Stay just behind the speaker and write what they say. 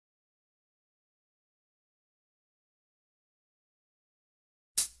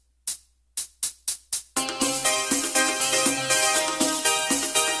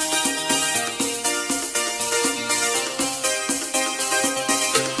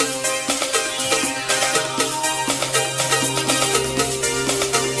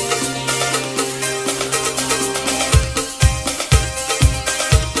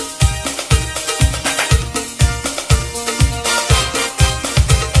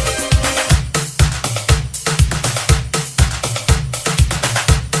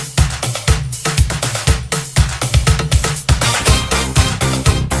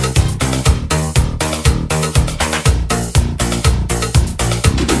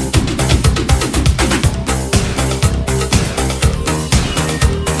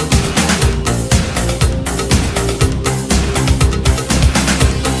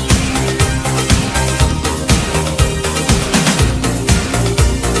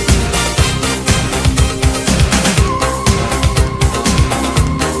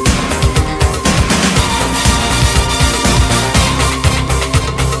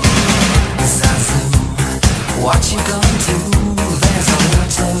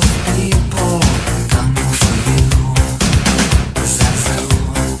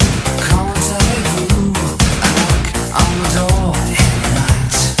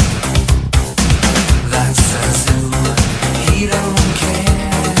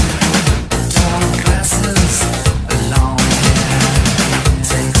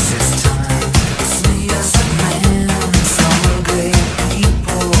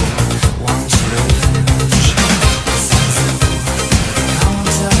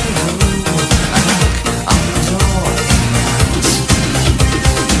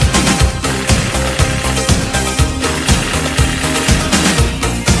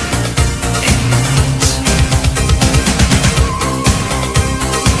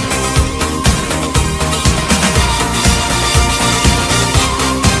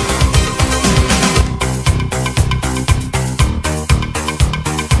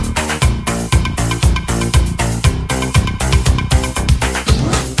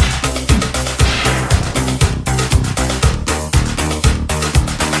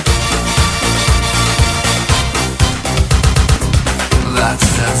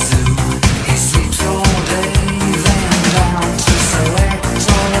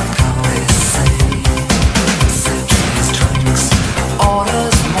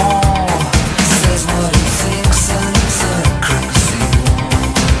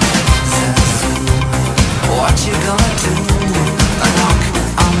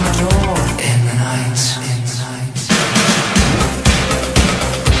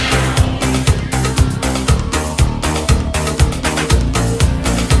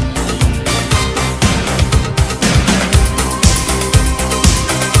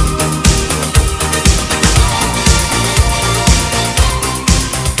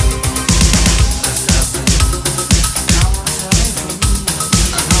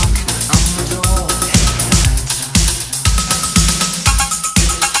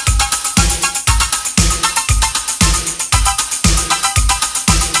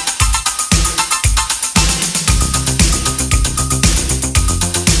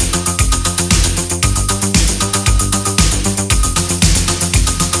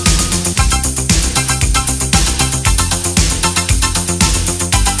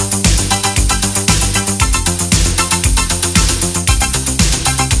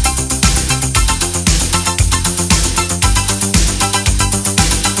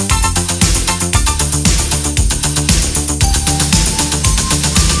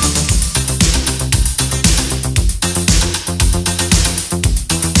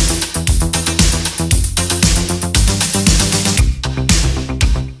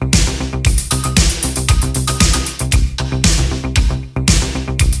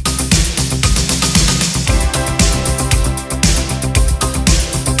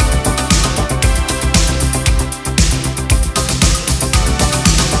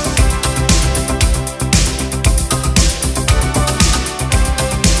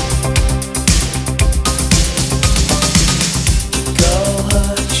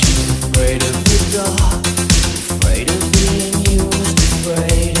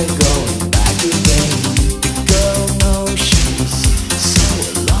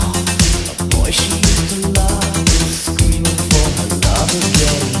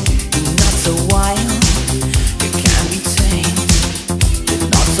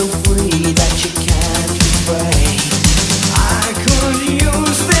so free that you can't refrain. I could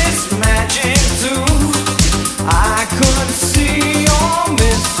use this magic too. I could see your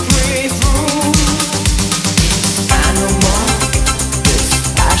mystery through. Animal, this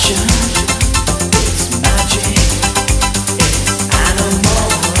passion, this magic. It's animal,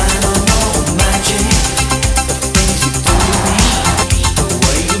 animal magic. The things you do to me, the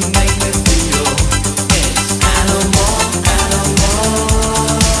way you make me feel. It's animal, animal.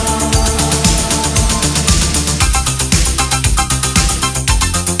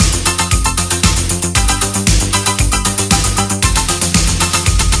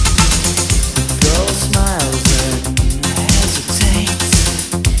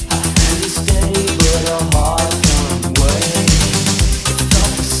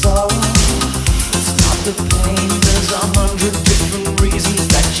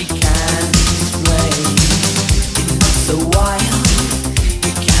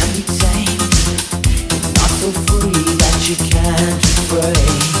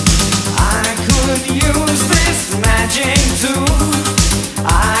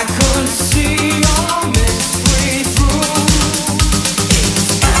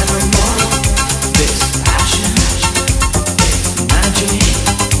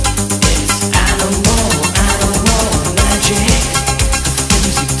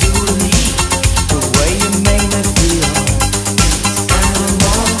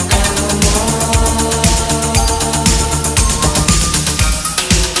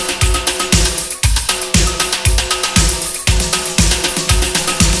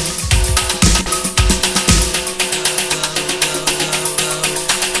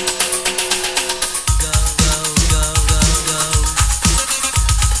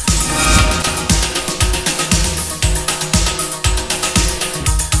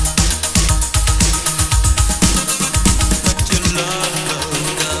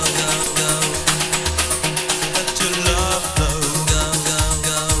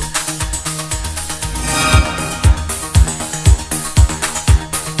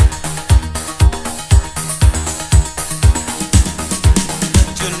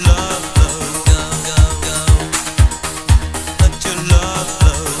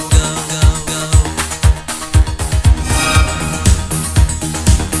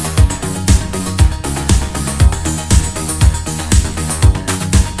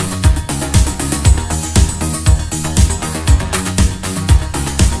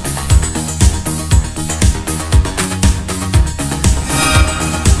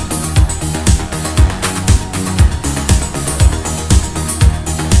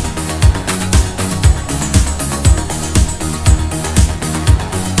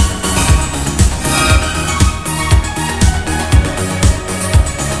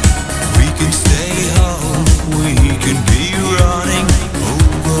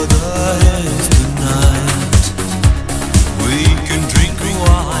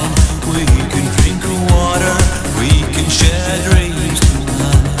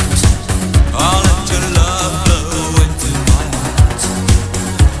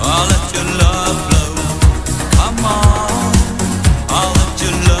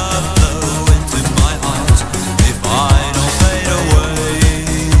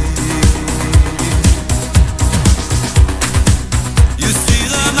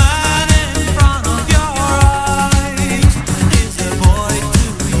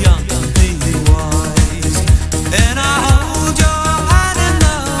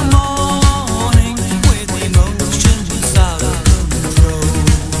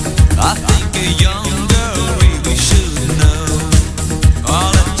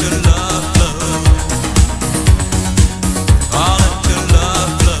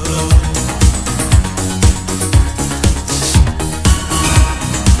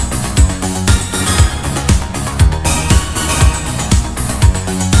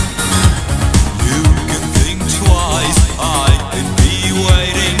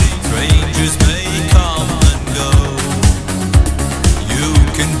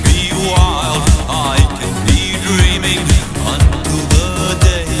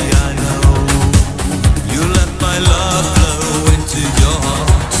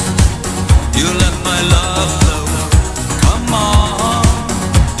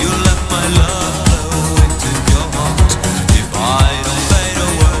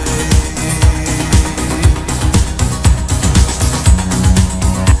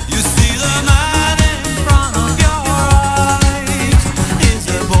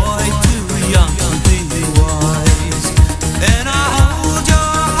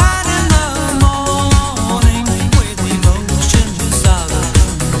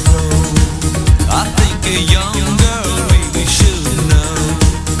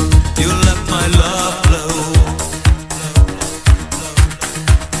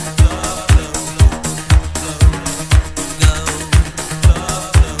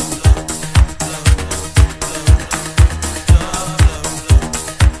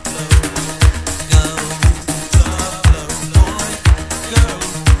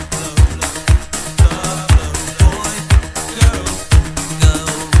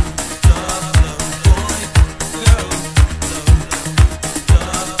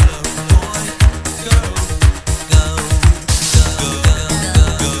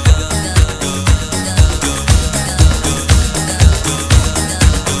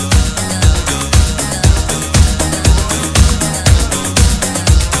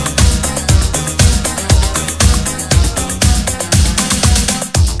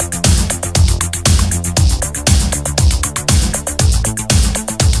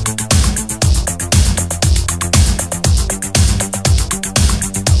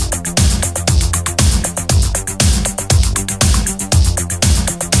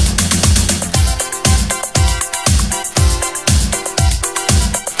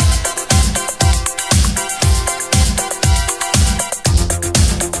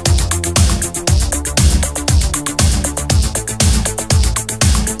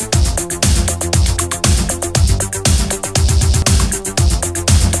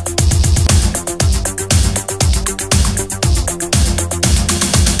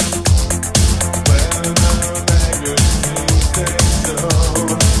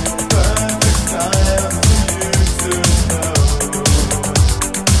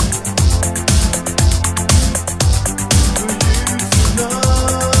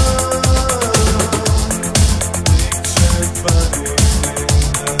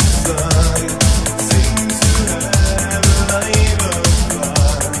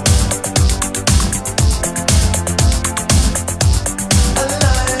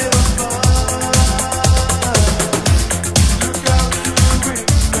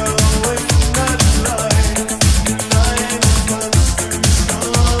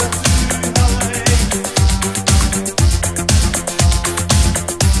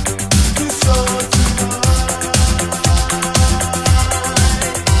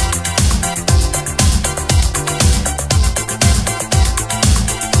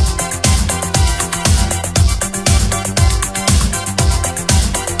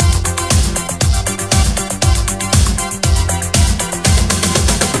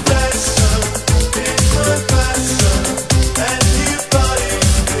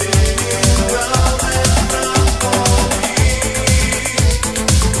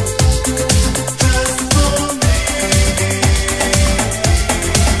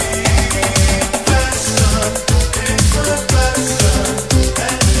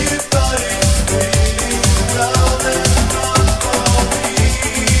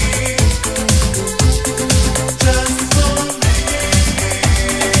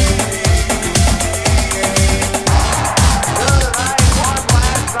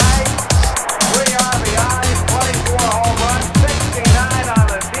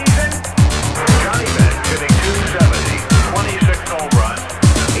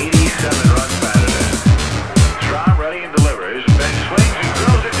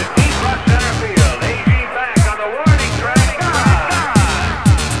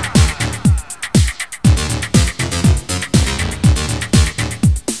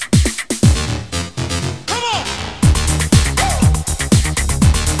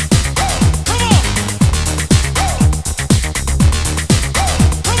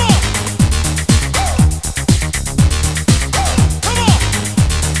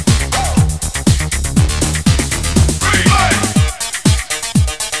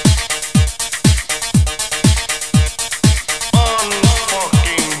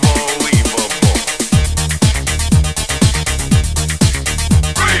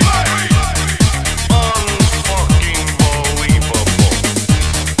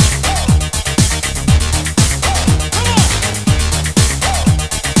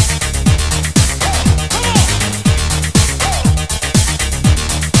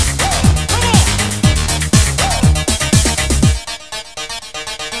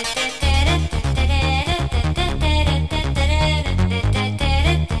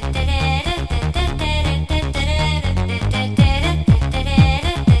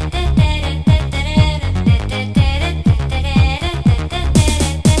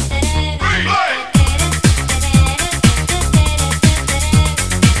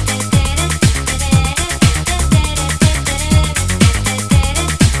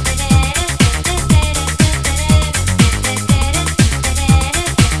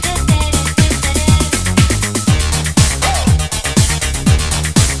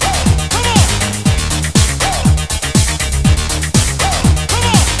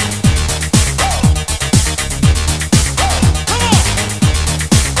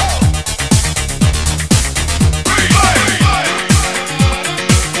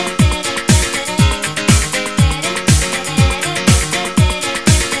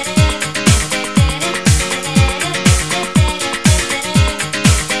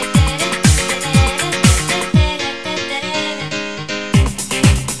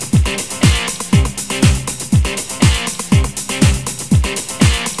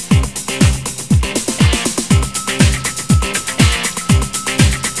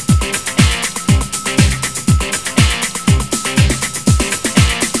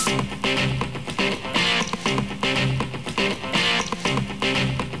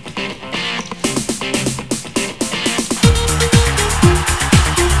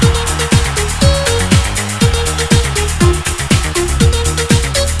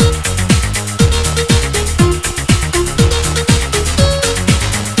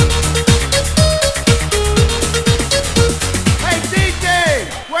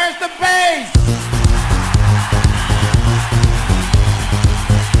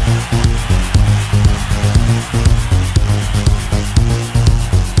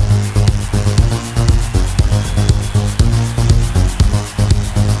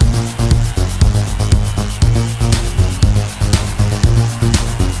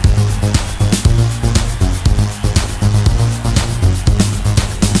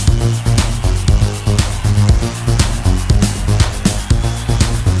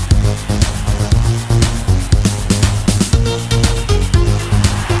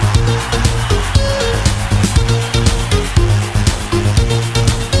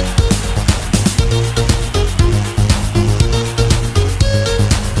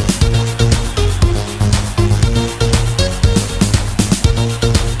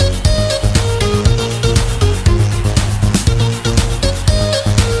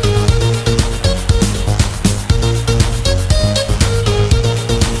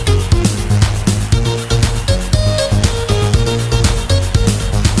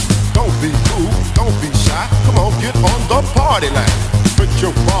 party line. Put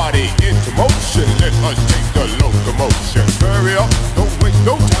your body into motion, let us take the locomotion. Hurry up, don't waste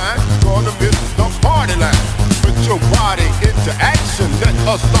no time, gonna miss the party line. Put your body into action, let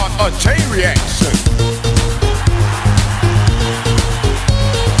us start a chain reaction.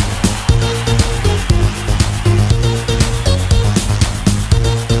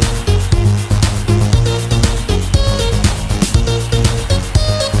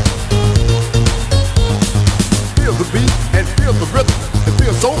 Feel the beat and feel the rhythm, and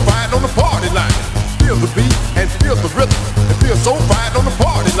feel so fine on the party line. Feel the beat and feel the rhythm, and feel so fine on the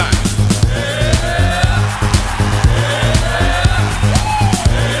party line.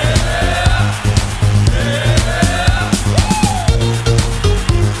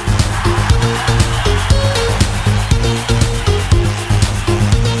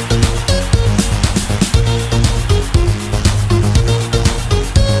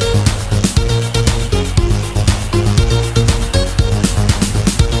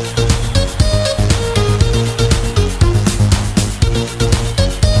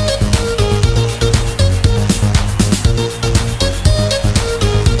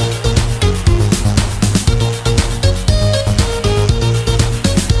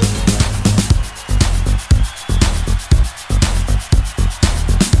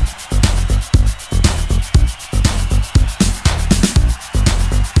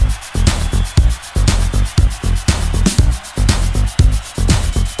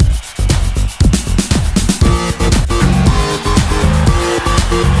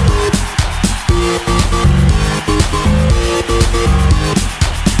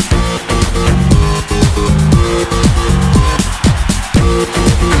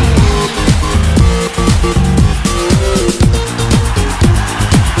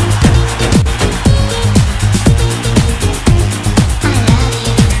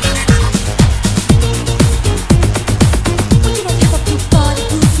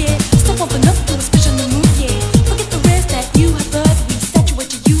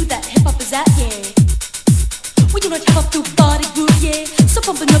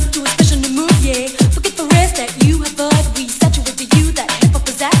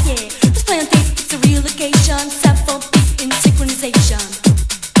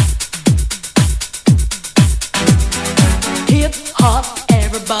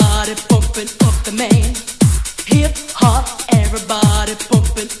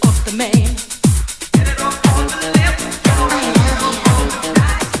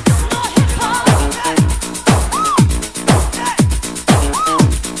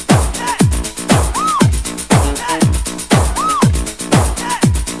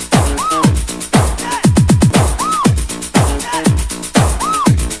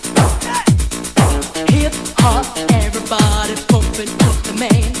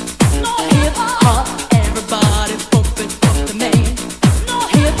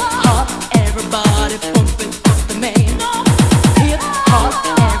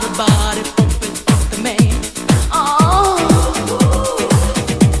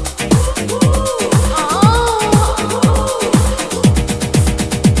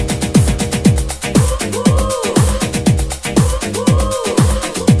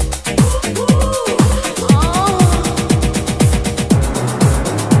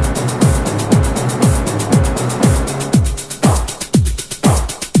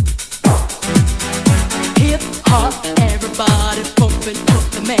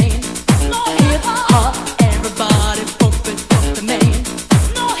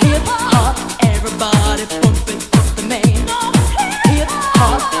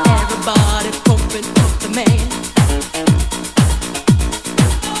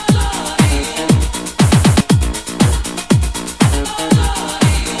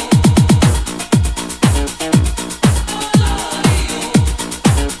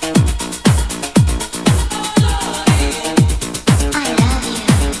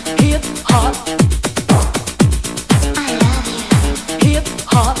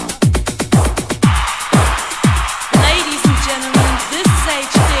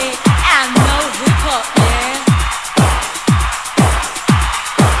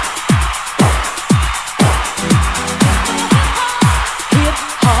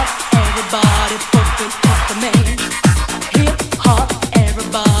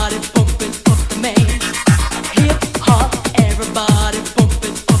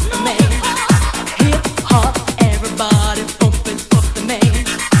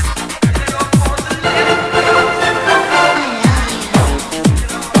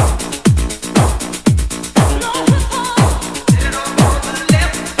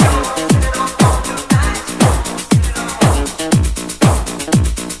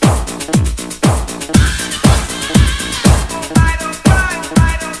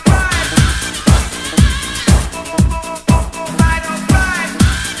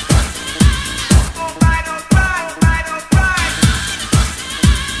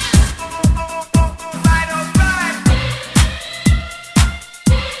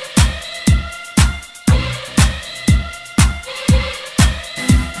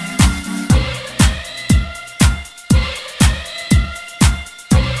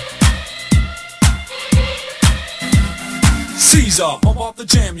 Caesar, pump off the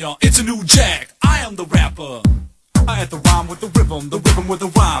jam, y'all. It's a new jack. I am the rapper. I had the rhyme with the rhythm with the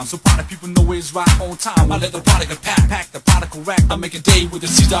rhyme. So party people know it's right on time. I let the prodigal pack the prodigal rack. I make a day with the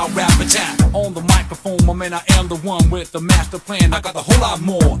Caesar rap attack. On the microphone, my man, I am the one with the master plan. I got a whole lot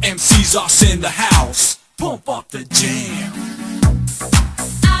more MCs are in the house. Pump up the jam.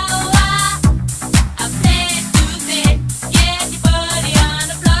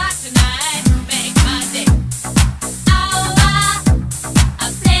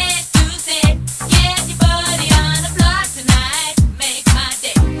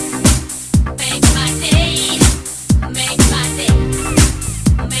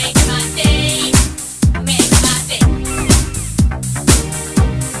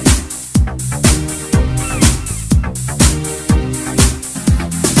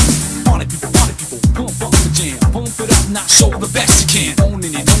 Not show the best you can. On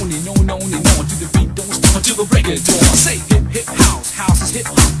and on to the beat, don't stop until the reggae dawn. I say hip house, house is hip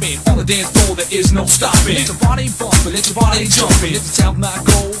hopping. On the dance floor there is no stopping. Let your body bumping, let your body jumping. If the sound not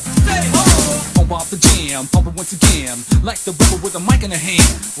go, steady ho. Pump off the jam, pump it once again. Like the rubber with a mic in the hand.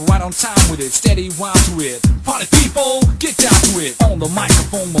 Right on time with it, steady rhyme to it. Party people, get down to it. On the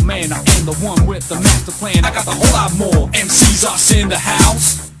microphone, my man, I am the one with the master plan. I got a whole lot more MCs are in the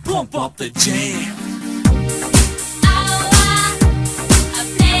house. Pump up the jam.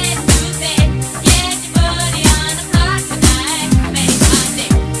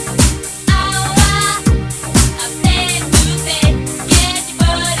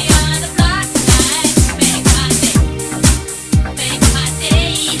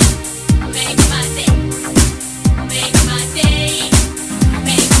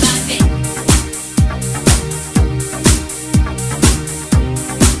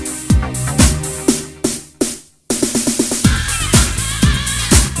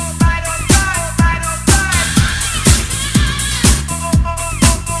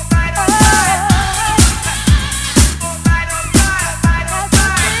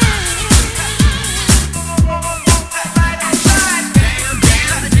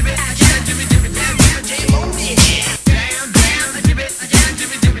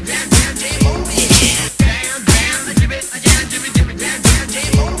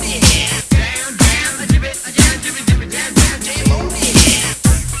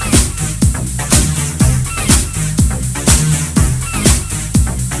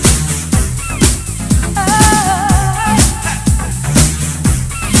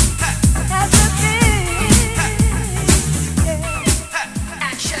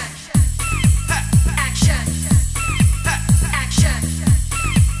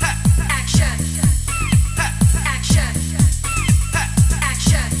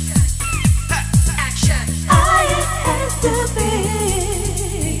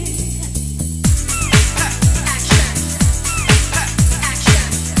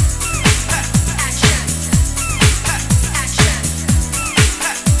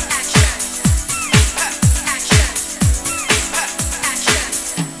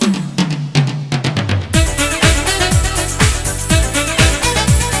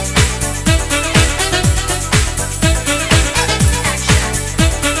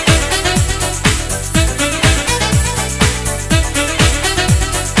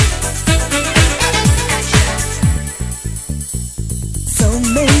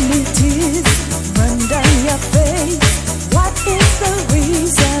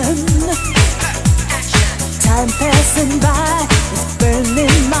 Time passing by, it's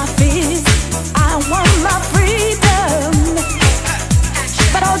burning my fears. I want my freedom,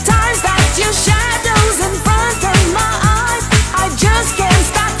 but all times that your shadows in front of my eyes, I just can't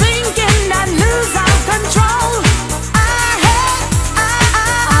stop thinking and lose all control.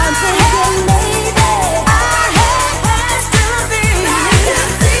 I'm thinking maybe has to be.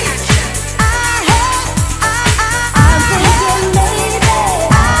 I'm thinking maybe has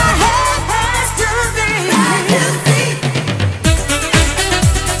to be.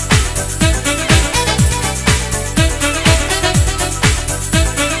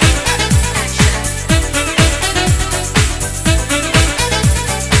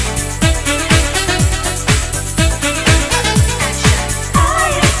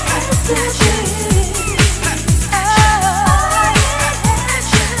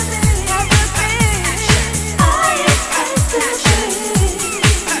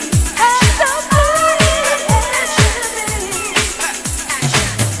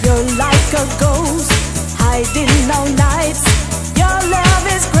 You're like a ghost hiding all nights. Your love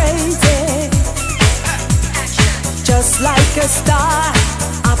is crazy, just like a star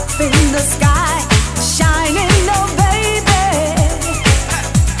up in the sky, shining, oh baby.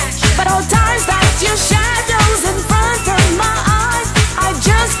 But all times that your shadows in front of my eyes,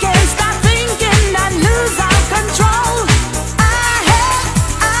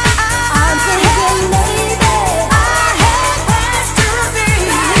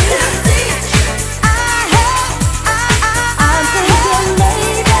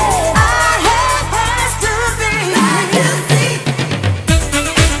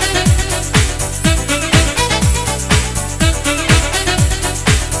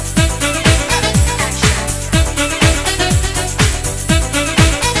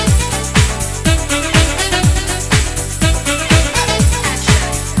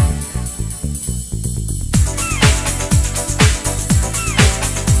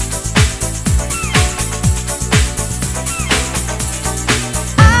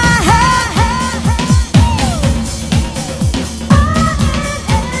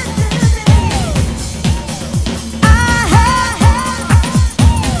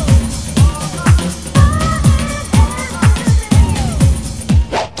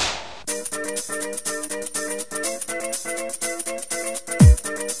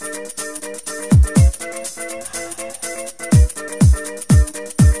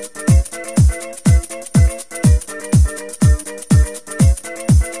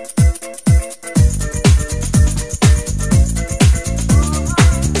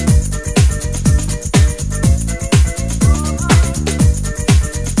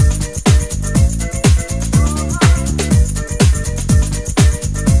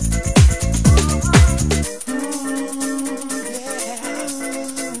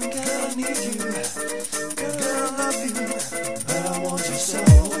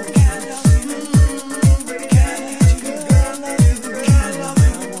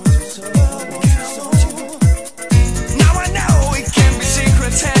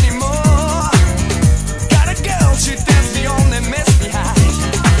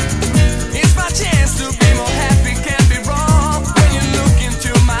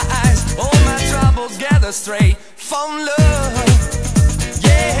 Straight from love,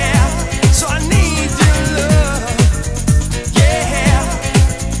 yeah. So I need your love, yeah.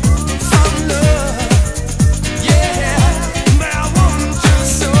 From love, yeah. But I want you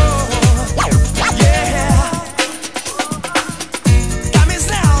so, yeah. Got me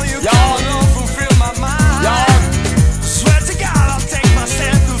now, you can't fulfill my mind. Swear to God, I'll take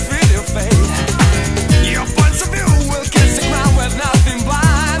myself to feel your fate. Your points of view will kiss the ground with nothing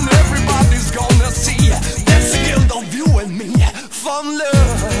blind. Everybody's gonna see. You and me from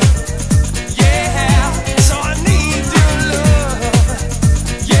love, yeah. So I need your love,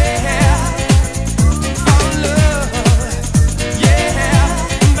 yeah. From love, yeah.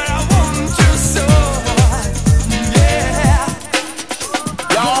 But I want you so, yeah.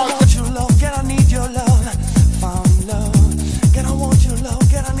 I want your love, girl, I need your love. From love, girl, I want your love,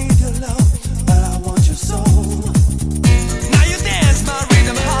 girl, I need your love. But I want you so. Now you dance my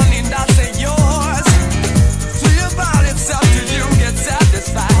rhythm, honey, that's it yours. It's up to you, get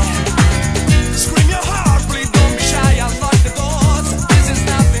satisfied. Scream your heart, please don't be shy. I'll lock the doors. This is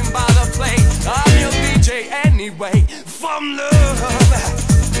nothing but a play. I'm your DJ anyway. From love,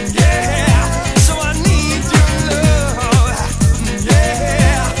 yeah. So I need your love,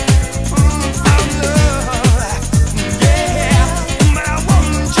 yeah. From love, yeah. But I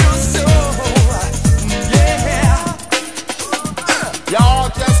want you so, yeah. Y'all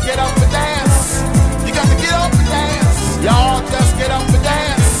just get up and dance. You got to get up and dance. Y'all just get up and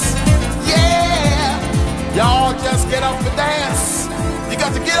dance. Yeah. Y'all just get up and dance. You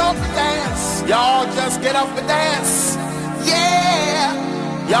got to get up and dance. Y'all just get up and dance. Yeah.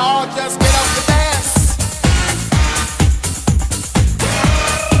 Y'all just get up and dance.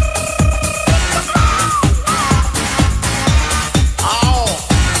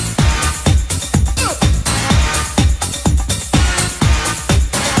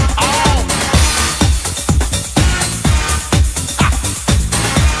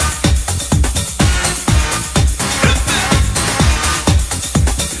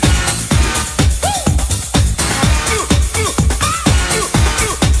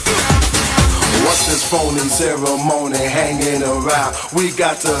 Phone and ceremony hanging around. We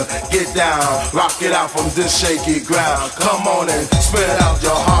got to get down, rock it out from this shaky ground. Come on and spread out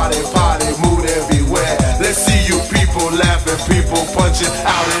your heart and party mood everywhere. Let's see you people laughing, people punching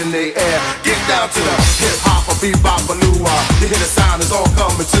out in the air. Get down to the hip hop, a bebop, a lua. You hear the sound is all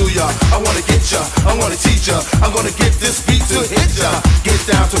coming to ya. I wanna get ya, I wanna teach ya. I'm gonna get this beat to hit ya. Get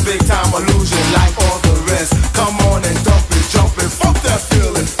down to big time illusion like all the rest. Come on and dump it, jump it, fuck that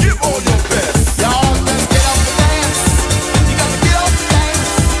feeling. Give all your best. Y'all just get up and dance. You got to get up and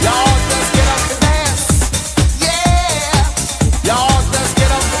dance. Y'all just get up and dance. Yeah. Y'all just get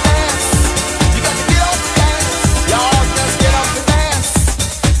up and dance. You got to get up and dance. Y'all just get up and dance.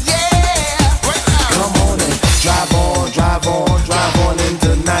 Yeah. Right now. Come on and drive on, drive on, drive on in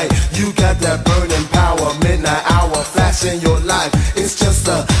tonight. You got that burning power, midnight hour, flash in your life. It's just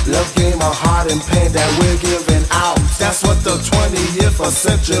a love game of heart and pain that we're giving out. That's what the 20th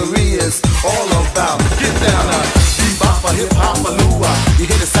century is all about. Get down now, bebop, a hip hop, a lua. You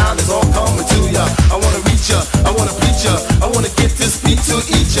hear the sound is all coming to ya. I wanna reach ya, I wanna preach ya. I wanna get this beat to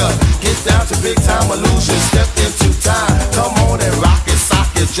eat ya. Get down to big time illusions